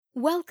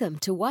Welcome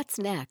to What's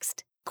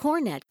Next,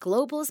 CoreNet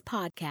Global's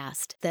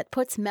podcast that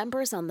puts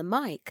members on the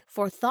mic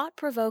for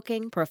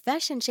thought-provoking,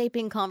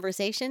 profession-shaping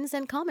conversations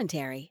and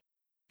commentary.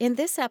 In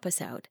this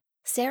episode,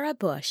 Sarah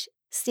Bush,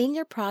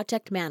 Senior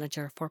Project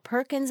Manager for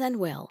Perkins &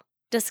 Will,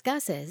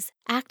 discusses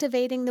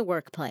activating the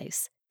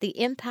workplace,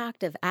 the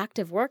impact of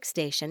active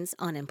workstations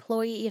on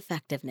employee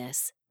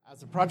effectiveness.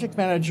 As a project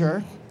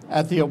manager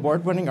at the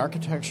award-winning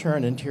architecture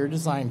and interior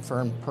design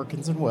firm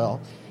Perkins &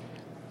 Will,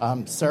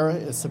 Sarah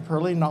is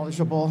superbly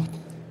knowledgeable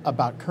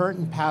about current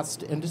and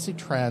past industry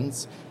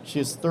trends. She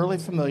is thoroughly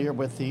familiar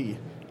with the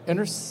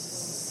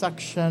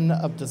intersection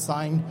of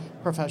design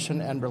profession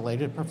and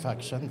related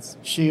professions.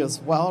 She is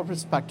well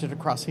respected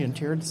across the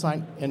interior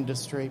design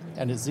industry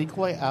and is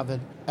equally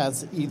avid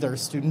as either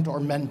student or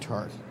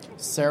mentor.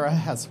 Sarah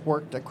has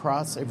worked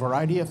across a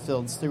variety of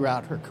fields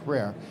throughout her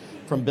career,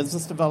 from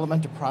business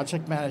development to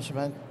project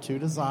management to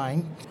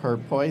design. Her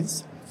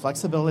poise,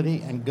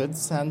 flexibility, and good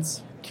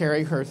sense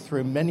carry her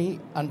through many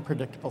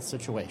unpredictable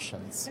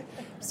situations.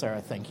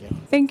 Sarah, thank you.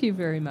 Thank you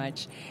very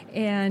much.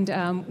 And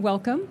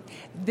welcome.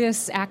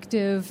 This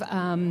this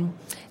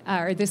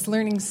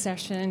learning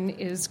session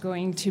is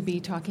going to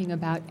be talking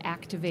about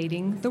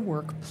activating the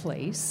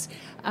workplace,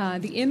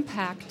 the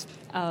impact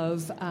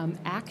of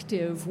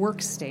active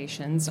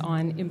workstations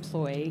on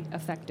employee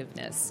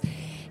effectiveness.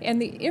 And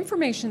the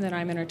information that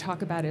I'm going to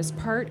talk about is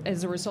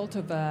as a result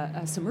of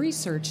some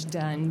research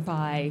done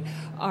by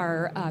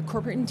our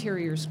corporate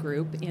interiors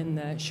group in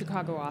the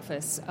Chicago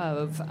office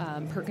of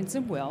Perkins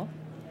 & Will.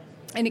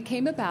 And it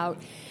came about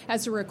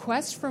as a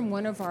request from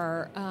one of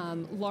our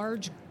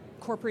large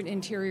corporate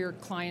interior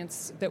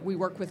clients that we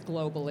work with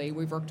globally.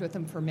 We've worked with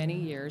them for many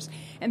years,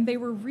 and they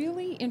were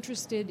really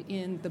interested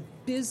in the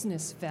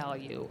business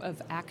value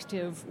of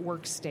active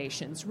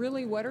workstations.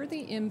 Really, what are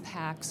the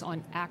impacts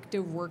on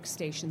active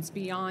workstations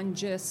beyond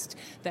just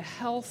the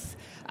health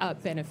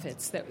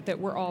benefits that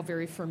we're all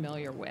very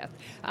familiar with?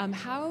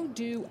 How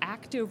do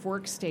active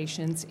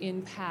workstations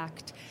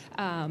impact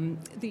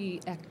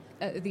the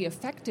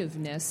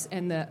effectiveness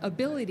and the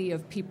ability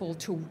of people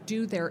to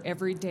do their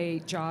everyday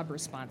job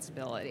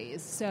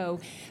responsibilities? So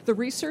the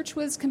research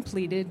was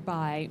completed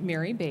by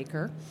Mary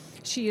Baker.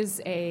 She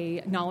is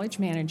a knowledge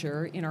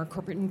manager in our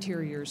corporate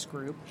interiors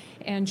group,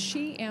 and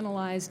she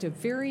analyzed a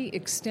very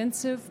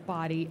extensive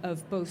body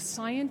of both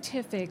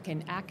scientific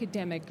and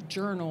academic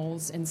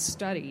journals and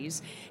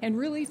studies and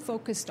really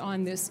focused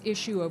on this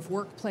issue of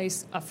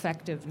workplace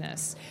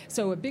effectiveness.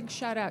 So a big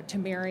shout out to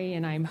Mary,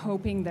 and I'm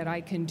hoping that I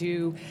can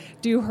do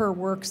her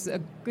works a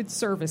good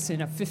service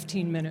in a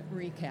 15-minute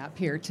recap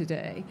here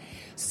today.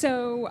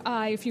 So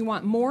if you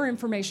want more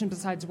information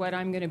besides what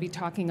I'm going to be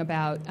talking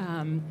about,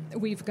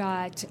 we've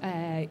got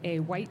a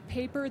white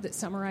paper that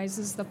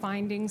summarizes the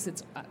findings.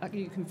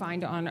 You can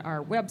find on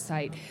our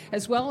website,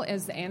 as well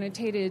as the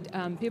annotated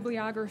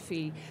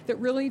bibliography that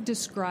really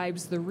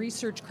describes the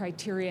research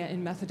criteria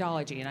and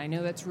methodology. And I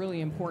know that's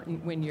really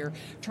important when you're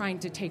trying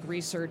to take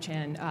research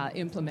and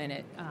implement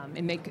it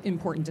and make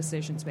important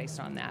decisions based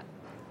on that.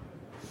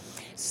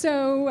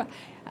 So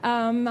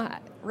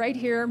right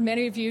here,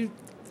 many of you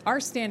are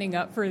standing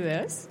up for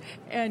this,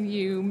 and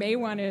you may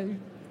want to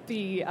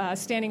be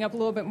standing up a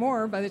little bit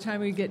more by the time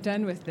we get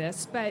done with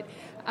this. But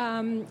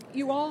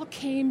you all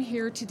came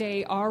here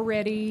today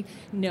already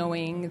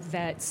knowing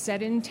that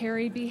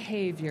sedentary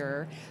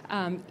behavior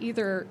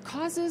either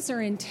causes or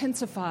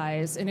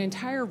intensifies an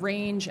entire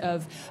range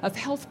of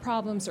health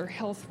problems or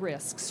health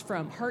risks,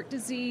 from heart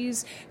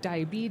disease,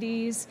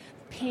 diabetes,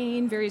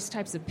 pain, various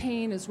types of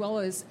pain, as well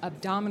as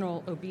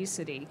abdominal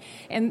obesity.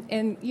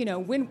 And you know,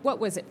 what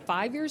was it,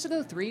 5 years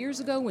ago, 3 years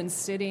ago, when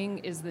sitting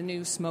is the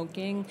new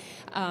smoking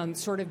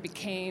sort of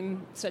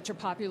became such a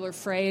popular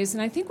phrase.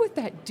 And I think what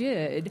that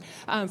did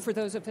for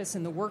those of us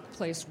in the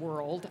workplace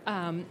world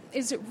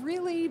is it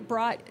really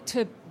brought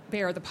to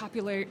bear the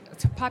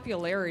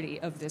popularity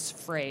of this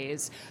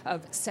phrase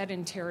of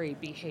sedentary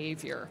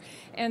behavior.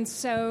 And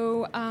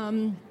so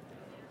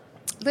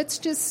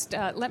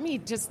let me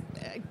just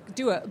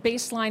do a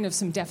baseline of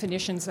some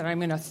definitions that I'm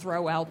going to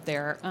throw out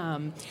there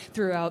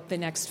throughout the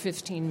next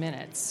 15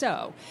 minutes.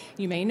 So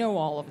you may know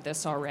all of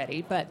this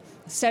already, but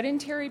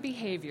sedentary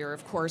behavior,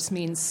 of course,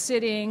 means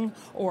sitting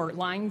or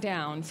lying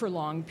down for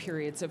long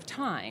periods of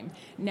time.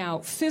 Now,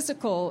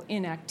 physical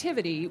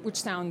inactivity,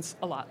 which sounds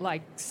a lot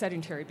like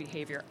sedentary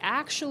behavior,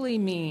 actually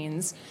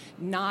means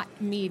not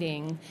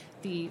meeting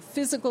the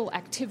physical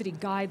activity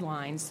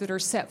guidelines that are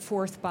set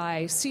forth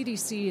by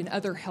CDC and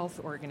other health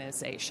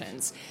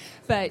organizations.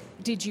 But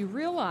did you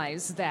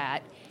realize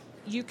that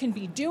you can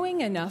be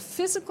doing enough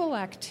physical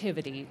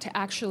activity to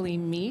actually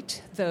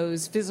meet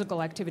those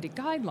physical activity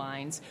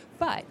guidelines,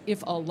 but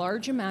if a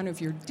large amount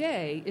of your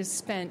day is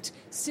spent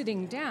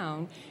sitting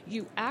down,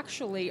 you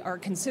actually are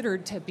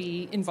considered to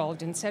be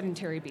involved in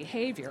sedentary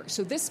behavior.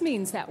 So this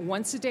means that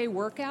once-a-day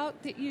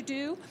workout that you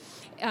do,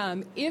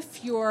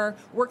 if you're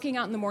working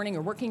out in the morning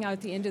or working out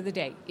at the end of the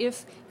day,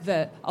 if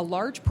a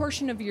large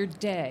portion of your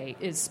day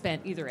is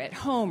spent either at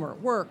home or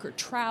work or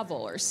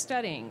travel or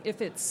studying,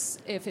 if it's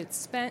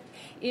spent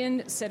in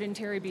in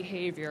sedentary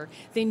behavior,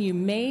 then you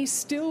may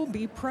still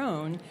be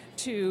prone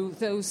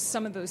to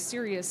some of those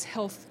serious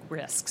health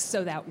risks.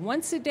 So that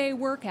once-a-day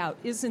workout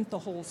isn't the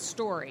whole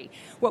story.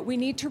 What we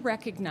need to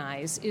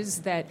recognize is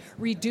that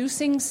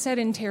reducing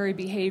sedentary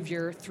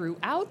behavior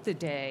throughout the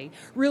day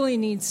really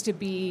needs to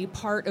be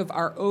part of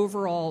our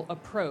overall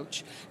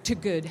approach to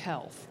good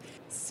health.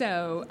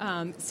 So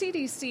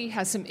CDC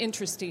has some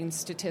interesting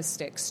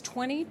statistics.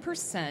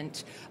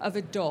 20% of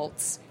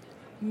adults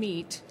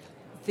meet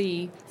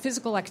the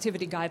physical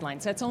activity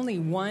guidelines. That's only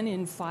 1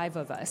 in 5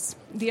 of us.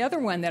 The other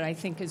one that I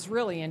think is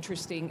really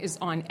interesting is,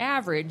 on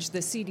average, the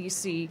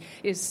CDC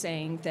is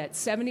saying that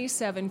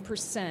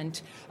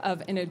 77%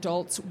 of an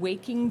adult's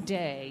waking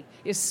day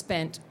is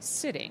spent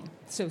sitting.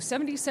 So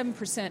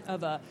 77%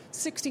 of a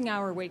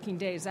 16-hour waking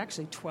day is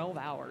actually 12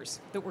 hours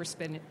that we're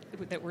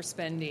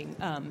spending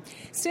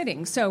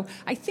sitting. So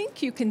I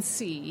think you can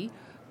see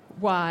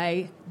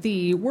why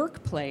the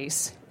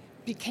workplace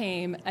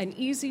became an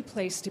easy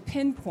place to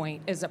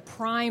pinpoint as a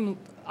prime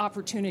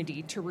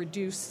opportunity to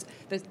reduce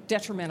the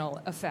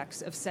detrimental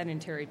effects of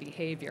sedentary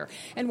behavior,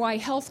 and why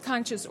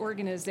health-conscious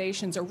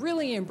organizations are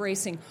really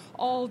embracing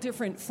all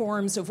different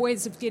forms of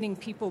ways of getting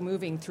people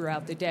moving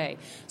throughout the day.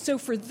 So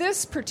for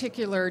this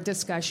particular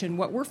discussion,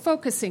 what we're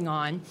focusing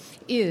on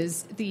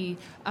is the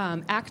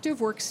active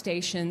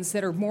workstations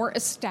that are more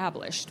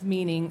established,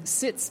 meaning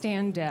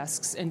sit-stand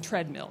desks and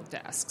treadmill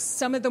desks.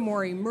 Some of the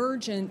more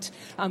emergent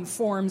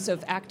forms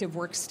of active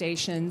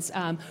workstations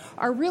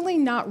are really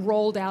not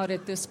rolled out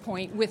at this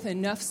point with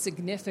enough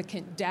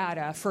significant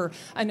data for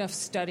enough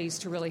studies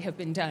to really have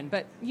been done.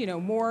 But,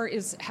 more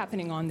is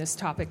happening on this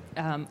topic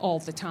all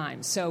the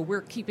time. So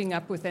we're keeping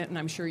up with it, and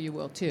I'm sure you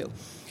will too.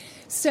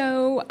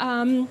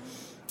 So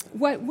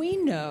what we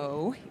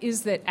know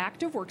is that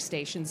active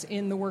workstations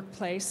in the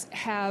workplace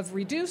have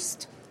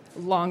reduced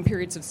long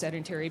periods of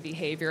sedentary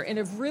behavior and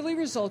have really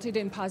resulted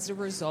in positive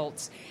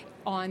results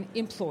on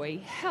employee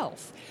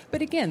health.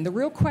 But again, the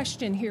real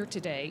question here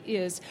today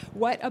is,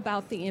 what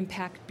about the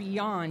impact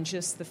beyond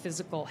just the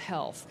physical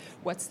health?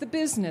 What's the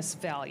business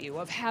value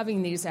of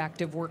having these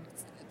active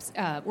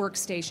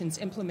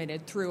workstations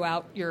implemented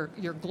throughout your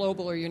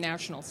global or your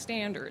national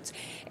standards?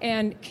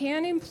 And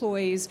can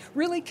employees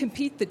really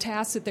compete the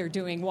tasks that they're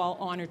doing while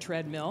on a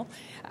treadmill?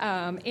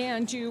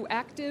 And do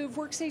active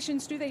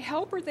workstations, do they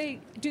help or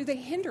do they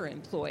hinder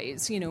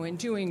employees, in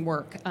doing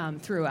work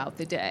throughout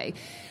the day?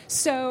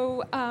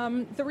 So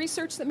the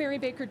research that Mary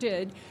Baker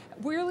did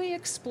really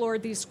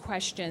explored these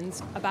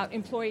questions about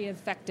employee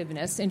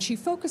effectiveness, and she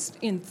focused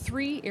in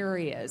 3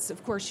 areas.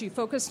 Of course, she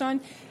focused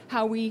on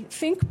how we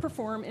think,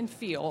 perform, and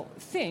feel.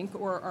 Think,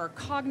 or our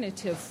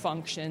cognitive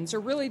functions, are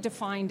really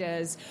defined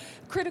as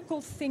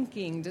critical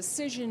thinking,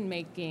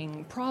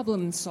 decision-making,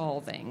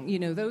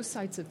 problem-solving, those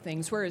types of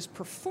things, whereas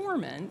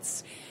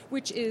performance,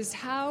 which is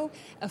how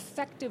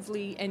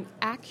effectively and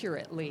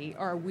accurately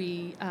are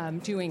we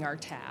doing our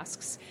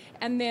tasks.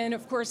 And then,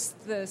 of course,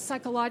 the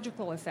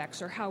psychological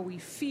effects, or how we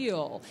feel.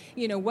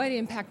 What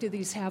impact do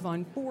these have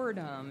on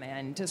boredom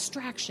and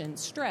distraction,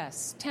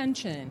 stress,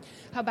 tension?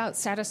 How about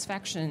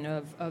satisfaction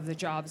of the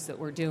jobs that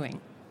we're doing?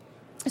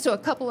 So a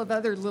couple of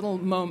other little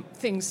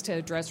things to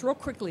address real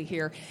quickly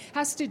here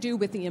has to do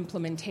with the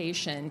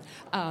implementation,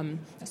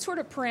 sort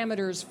of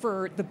parameters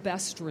for the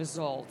best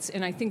results.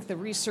 And I think the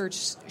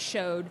research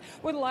showed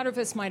what a lot of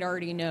us might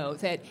already know,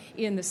 that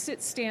in the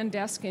sit-stand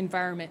desk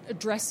environment,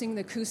 addressing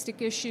the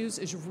acoustic issues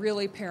is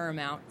really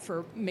paramount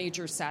for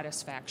major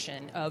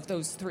satisfaction of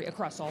those 3,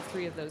 across all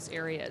 3 of those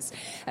areas.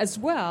 As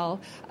well,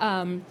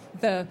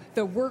 the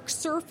work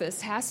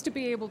surface has to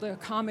be able to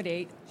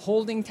accommodate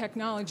holding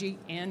technology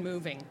and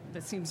moving.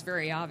 That seems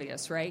very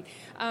obvious, right?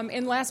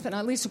 And last but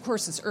not least, of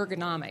course, is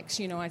ergonomics.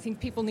 I think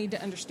people need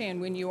to understand,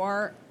 when you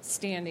are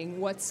standing,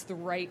 what's the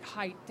right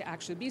height to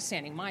actually be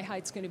standing. My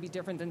height's going to be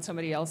different than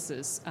somebody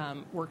else's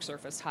work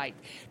surface height.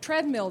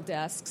 Treadmill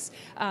desks,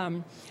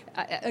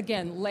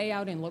 again,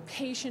 layout and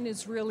location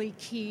is really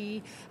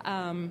key.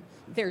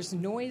 There's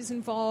noise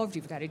involved.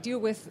 You've got to deal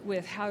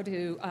with how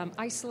to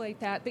isolate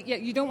that. But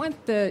yet you don't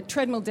want the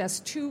treadmill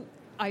desk too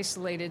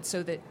isolated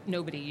so that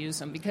nobody uses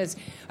them, because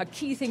a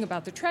key thing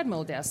about the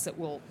treadmill desks that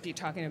we'll be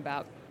talking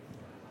about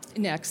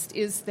next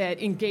is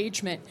that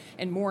engagement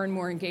and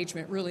more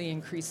engagement really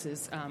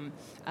increases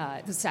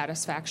the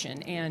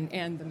satisfaction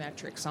and the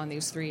metrics on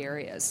these 3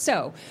 areas.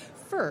 So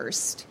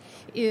first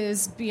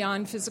is,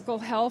 beyond physical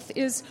health,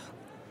 is,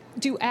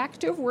 do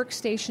active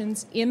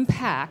workstations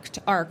impact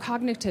our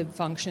cognitive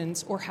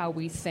functions or how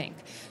we think?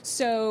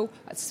 So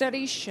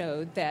studies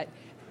showed that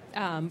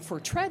for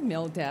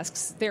treadmill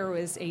desks, there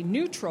was a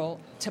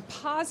neutral to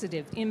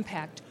positive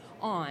impact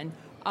on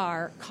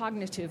our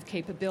cognitive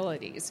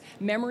capabilities.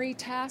 Memory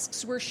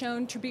tasks were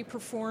shown to be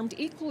performed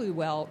equally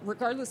well,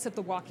 regardless of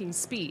the walking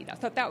speed. I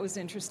thought that was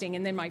interesting.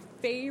 And then my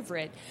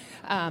favorite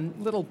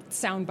little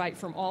soundbite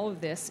from all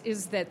of this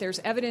is that there's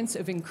evidence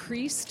of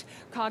increased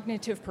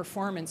cognitive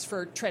performance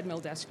for treadmill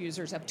desk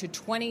users up to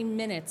 20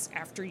 minutes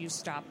after you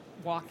stop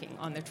walking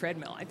on the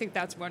treadmill. I think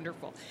that's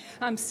wonderful.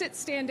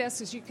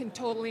 Sit-stand-S, as you can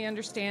totally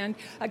understand,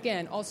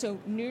 again, also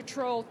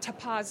neutral to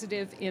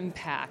positive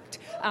impact.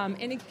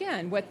 And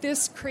again, what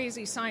this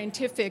crazy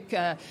scientific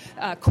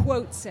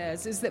quote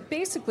says is that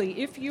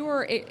basically if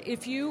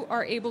you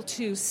are able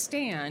to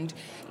stand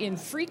in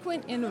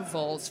frequent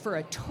intervals for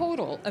a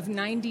total of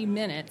 90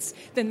 minutes,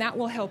 then that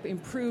will help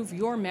improve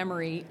your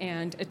memory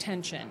and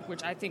attention,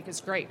 which I think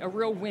is great, a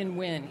real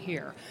win-win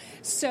here.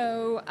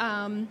 So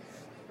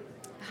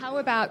how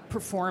about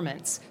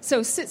performance?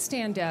 So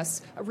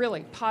sit-stand-S, a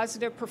really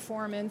positive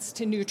performance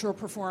to neutral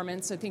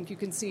performance. I think you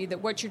can see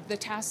that the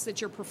tasks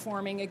that you're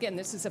performing, again,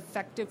 this is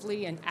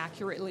effectively and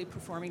accurately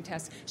performing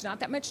tests. There's not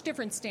that much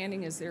difference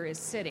standing as there is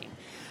sitting.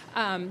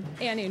 And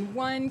in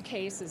one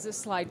case, as this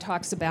slide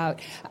talks about,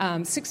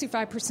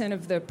 65%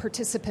 of the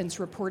participants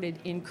reported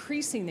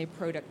increasing their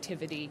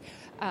productivity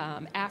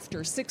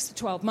after 6 to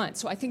 12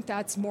 months. So I think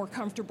that's more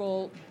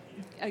comfortable.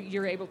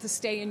 You're able to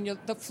stay in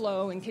the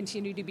flow and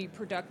continue to be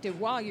productive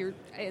while you're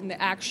in the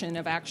action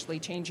of actually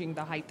changing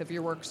the height of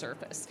your work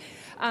surface.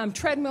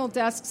 Treadmill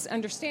desks,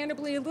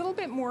 understandably, a little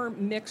bit more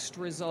mixed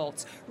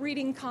results.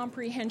 Reading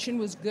comprehension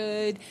was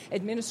good.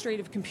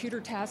 Administrative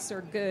computer tasks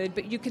are good,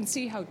 but you can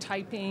see how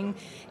typing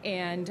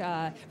and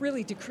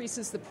really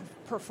decreases the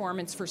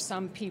performance for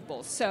some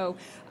people. So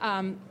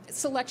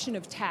selection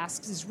of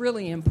tasks is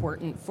really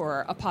important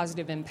for a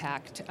positive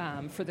impact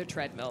for the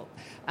treadmill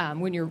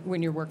when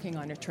you're working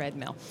on a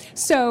treadmill.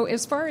 So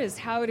as far as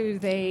how do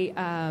they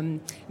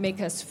make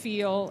us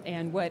feel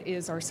and what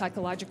is our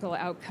psychological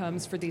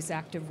outcomes for these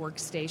active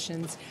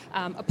workstations,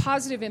 a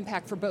positive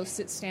impact for both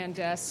sit-stand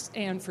desks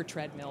and for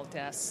treadmill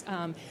desks.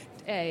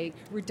 A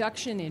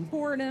reduction in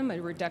boredom, a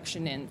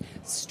reduction in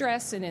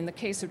stress, and in the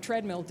case of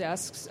treadmill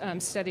desks,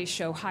 studies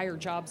show higher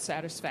job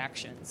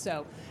satisfaction.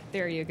 So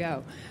there you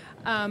go.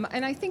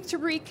 And I think to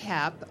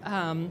recap,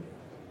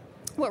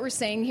 what we're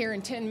saying here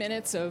in 10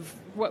 minutes of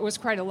what was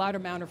quite a large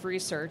amount of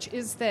research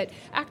is that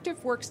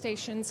active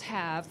workstations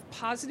have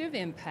positive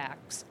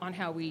impacts on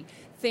how we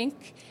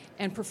think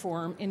and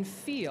perform and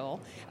feel,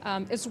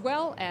 as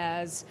well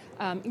as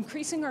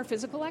increasing our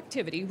physical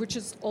activity, which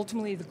is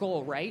ultimately the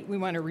goal, right? We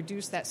want to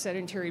reduce that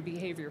sedentary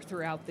behavior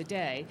throughout the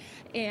day.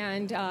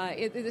 And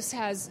this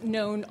has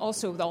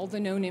also all the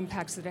known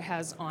impacts that it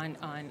has on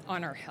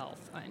our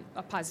health, on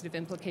a positive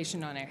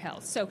implication on our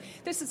health. So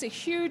this is a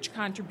huge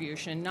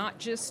contribution, not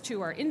just to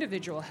our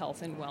individual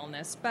health and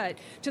wellness, but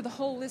to the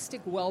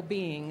holistic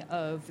well-being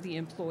of the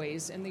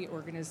employees and the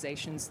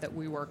organizations that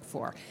we work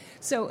for.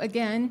 So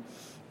again,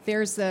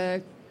 there's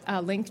the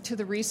link to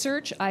the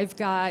research. I've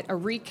got a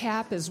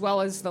recap as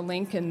well as the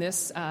link in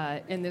this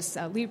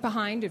leave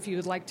behind if you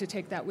would like to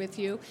take that with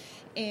you.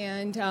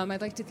 And I'd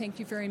like to thank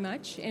you very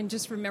much. And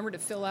just remember to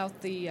fill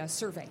out the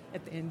survey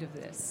at the end of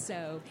this.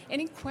 So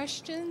any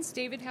questions?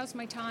 David, how's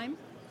my time?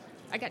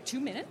 I got 2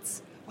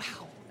 minutes.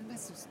 Wow. I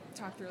must have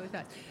talked really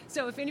fast.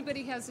 So if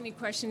anybody has any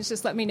questions,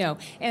 just let me know.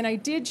 And I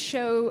did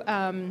show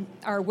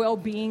our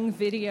well-being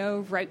video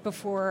right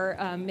before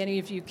many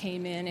of you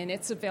came in, and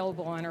it's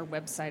available on our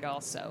website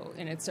also.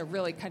 And it's a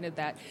really kind of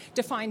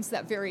defines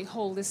that very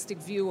holistic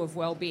view of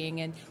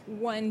well-being. And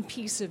one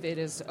piece of it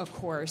is, of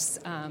course,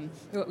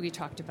 what we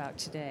talked about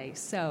today.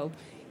 So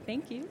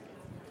thank you.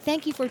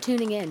 Thank you for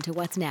tuning in to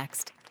What's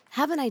Next.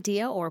 Have an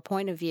idea or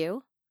point of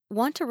view?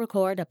 Want to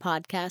record a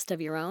podcast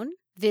of your own?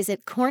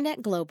 Visit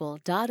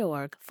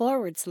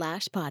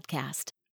cornetglobal.org/podcast.